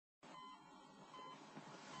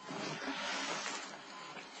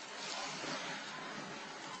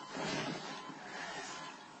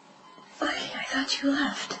thought you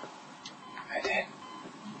left. I did.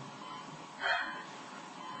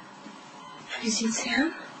 Have you seen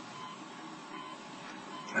Sam?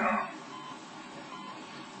 No.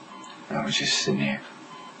 I was just sitting here,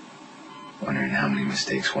 wondering how many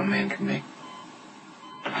mistakes one man could make.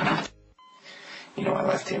 You know, I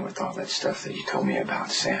left here with all that stuff that you told me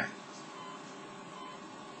about Sam.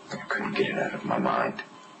 I couldn't get it out of my mind.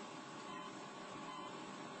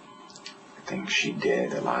 The things she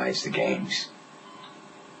did, the lies, the games,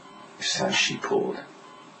 the stunts she pulled,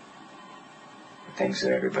 the things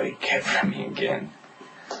that everybody kept from me again.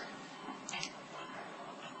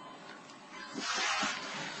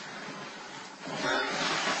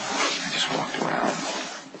 I just walked around.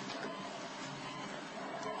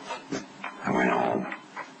 I went home.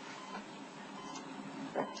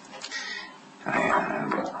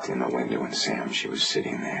 I looked in the window and Sam, she was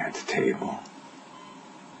sitting there at the table.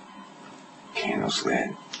 Candles lit.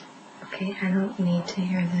 Okay, I don't need to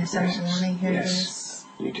hear this. I don't want to hear this.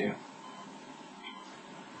 You do.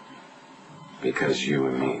 Because you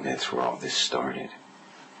and me, that's where all this started.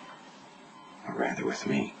 Or rather with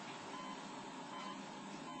me.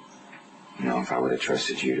 You know, if I would have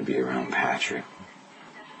trusted you to be around Patrick,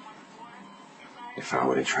 if I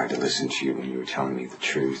would have tried to listen to you when you were telling me the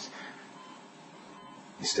truth,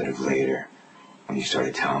 instead of later, when you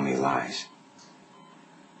started telling me lies,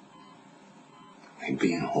 we'd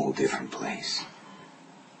be in a whole different place.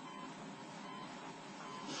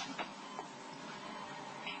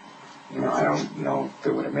 You know, I don't know if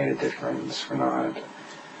it would have made a difference or not.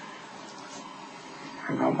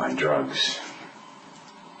 About my drugs.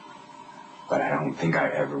 But I don't think I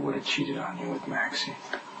ever would have cheated on you with Maxie.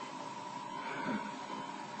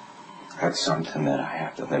 That's something that I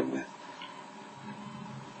have to live with.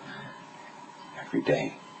 Every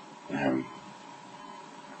day. And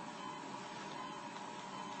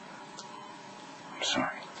I'm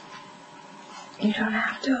sorry. You don't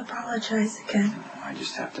have to apologize again. I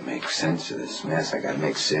just have to make sense of this mess. I gotta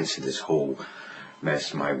make sense of this whole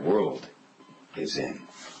mess my world is in.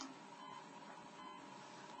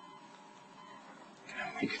 You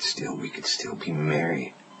know, we could still be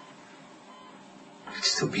married. We could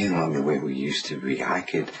still be in love the way we used to be. I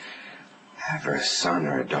could have a son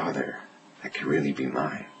or a daughter that could really be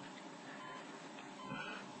mine.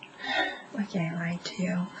 Okay, I lied to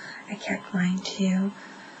you. I kept lying to you.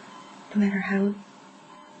 No matter how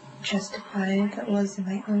justified that was in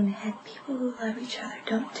my own head, people who love each other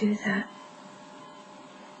don't do that.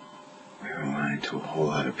 We were lying to a whole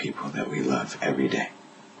lot of people that we love every day.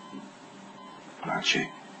 Aren't you?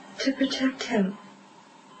 To protect him.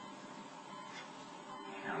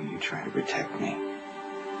 You know, you tried to protect me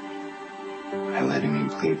by letting me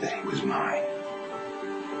believe that he was mine.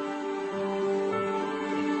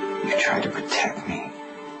 You tried to protect me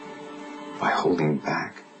by holding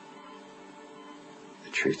back the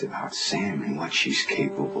truth about Sam and what she's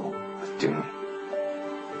capable of doing.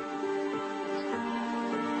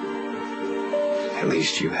 At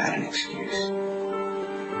least you had an excuse.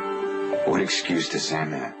 What excuse does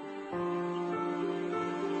Sam have?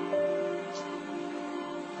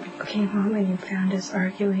 I came home and you found us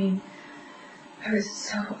arguing. I was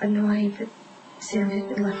so annoyed that Sam had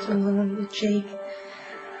been left alone with Jake.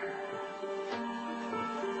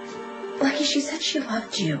 Lucky she said she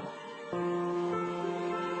loved you.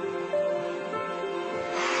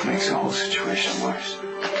 Makes the whole situation worse.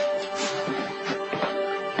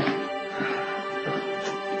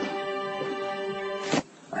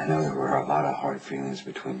 I know there were a lot of hard feelings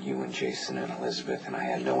between you and Jason and Elizabeth, and I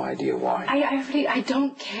had no idea why. I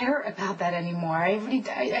don't care about that anymore. I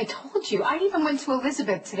told you. I even went to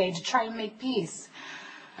Elizabeth today to try and make peace.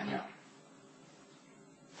 I know.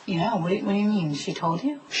 You know, what do you mean? She told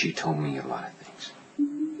you? She told me a lot of things.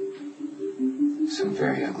 Some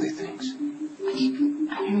very ugly things.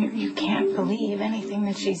 You can't believe anything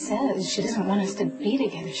that she says. She doesn't want us to be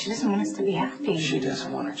together. She doesn't want us to be happy. She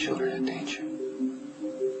doesn't want her children in danger.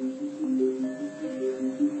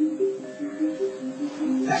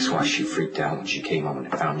 That's why she freaked out when she came home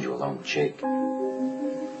and found you alone with Jake. I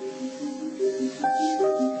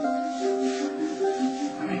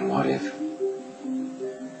mean, what if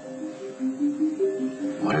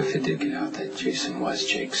it did get out that Jason was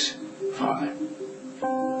Jake's father?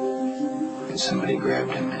 And somebody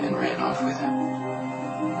grabbed him and ran off with him.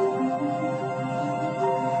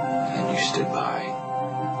 And you stood by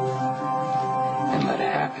and let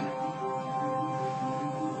it happen.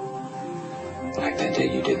 Like that day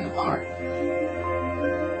you did in the park.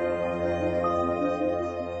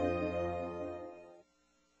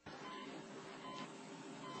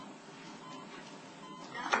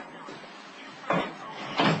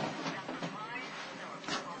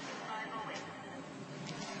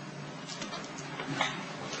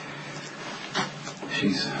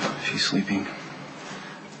 She's sleeping.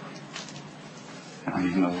 I don't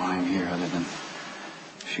even know why I'm here other than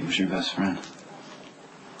she was your best friend.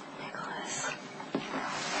 Nicholas,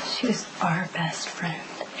 she was our best friend.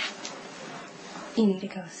 You need to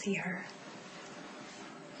go see her.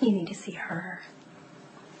 You need to see her,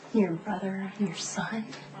 your brother, and your son.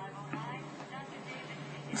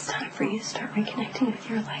 It's time for you to start reconnecting with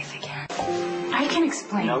your life again. I can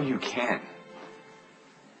explain. No, you can't.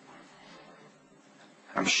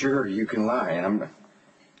 I'm sure you can lie, and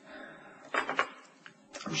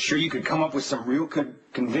I'm sure you could come up with some real good,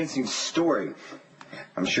 convincing story.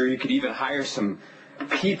 I'm sure you could even hire some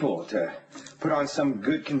people to put on some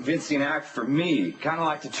good, convincing act for me. Kind of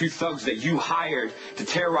like the two thugs that you hired to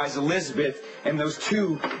terrorize Elizabeth and those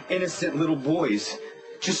two innocent little boys,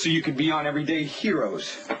 just so you could be on Everyday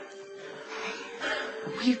Heroes.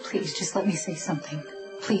 Will you please just let me say something?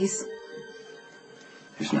 Please?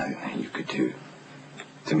 There's nothing that you could do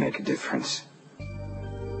to make a difference.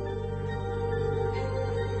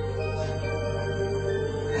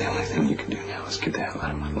 The only thing you can do now is get the hell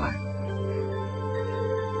out of my life.